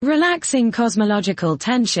Relaxing cosmological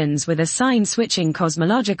tensions with a sign-switching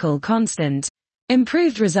cosmological constant.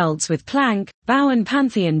 Improved results with Planck, BAO and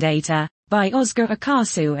Pantheon data, by Ozgur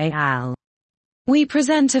Akasu et al. We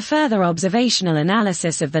present a further observational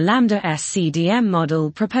analysis of the lambda SCDM model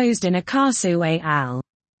proposed in Akasu et al.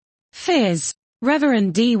 Phys.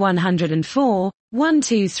 Reverend D 104,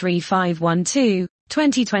 123512,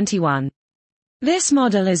 2021. This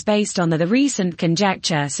model is based on the recent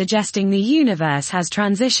conjecture suggesting the universe has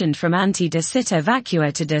transitioned from anti-de Sitter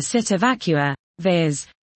vacua to de Sitter vacua, viz.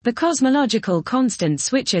 The cosmological constant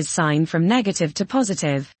switches sign from negative to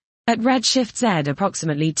positive, at redshift Z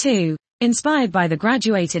approximately 2, inspired by the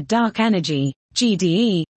graduated dark energy,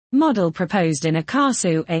 GDE, model proposed in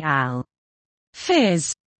Akasu et al.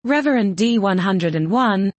 Phys. Reverend D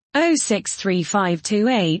 101,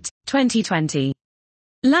 063528, 2020.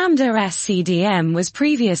 Lambda SCDM was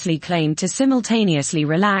previously claimed to simultaneously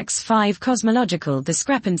relax 5 cosmological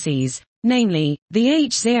discrepancies, namely, the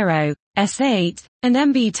H0, S8, and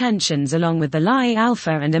MB tensions along with the Lie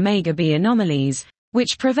alpha and omega B anomalies,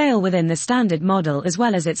 which prevail within the standard model as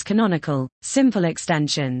well as its canonical, simple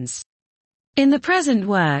extensions. In the present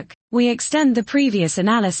work, we extend the previous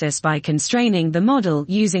analysis by constraining the model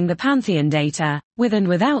using the Pantheon data, with and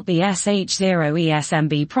without the SH0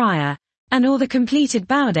 ESMB prior, and or the completed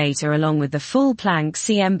BAO data along with the full Planck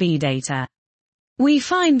CMB data. We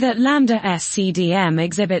find that lambda SCDM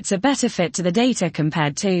exhibits a better fit to the data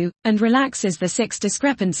compared to, and relaxes the 6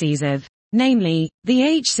 discrepancies of, namely, the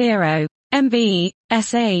H0, MB,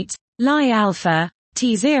 S8, Lie alpha,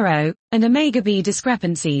 T0, and omega B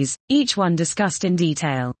discrepancies, each one discussed in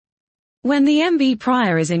detail. When the MB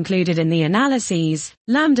prior is included in the analyses,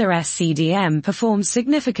 lambda SCDM performs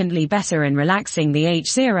significantly better in relaxing the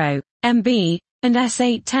H0, MB, and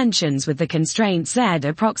S8 tensions with the constraint Z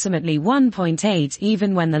approximately 1.8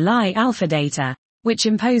 even when the Lie alpha data, which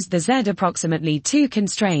imposed the Z approximately 2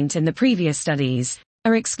 constraint in the previous studies,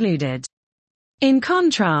 are excluded. In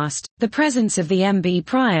contrast, the presence of the MB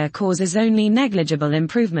prior causes only negligible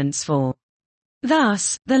improvements for.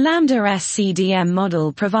 Thus, the lambda SCDM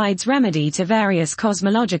model provides remedy to various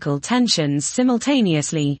cosmological tensions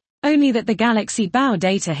simultaneously, only that the galaxy BAO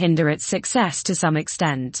data hinder its success to some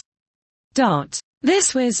extent.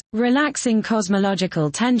 This was, relaxing cosmological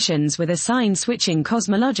tensions with a sign-switching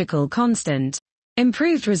cosmological constant.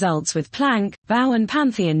 Improved results with Planck, BAO and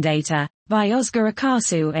Pantheon data, by Ozgur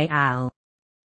Akasu et al.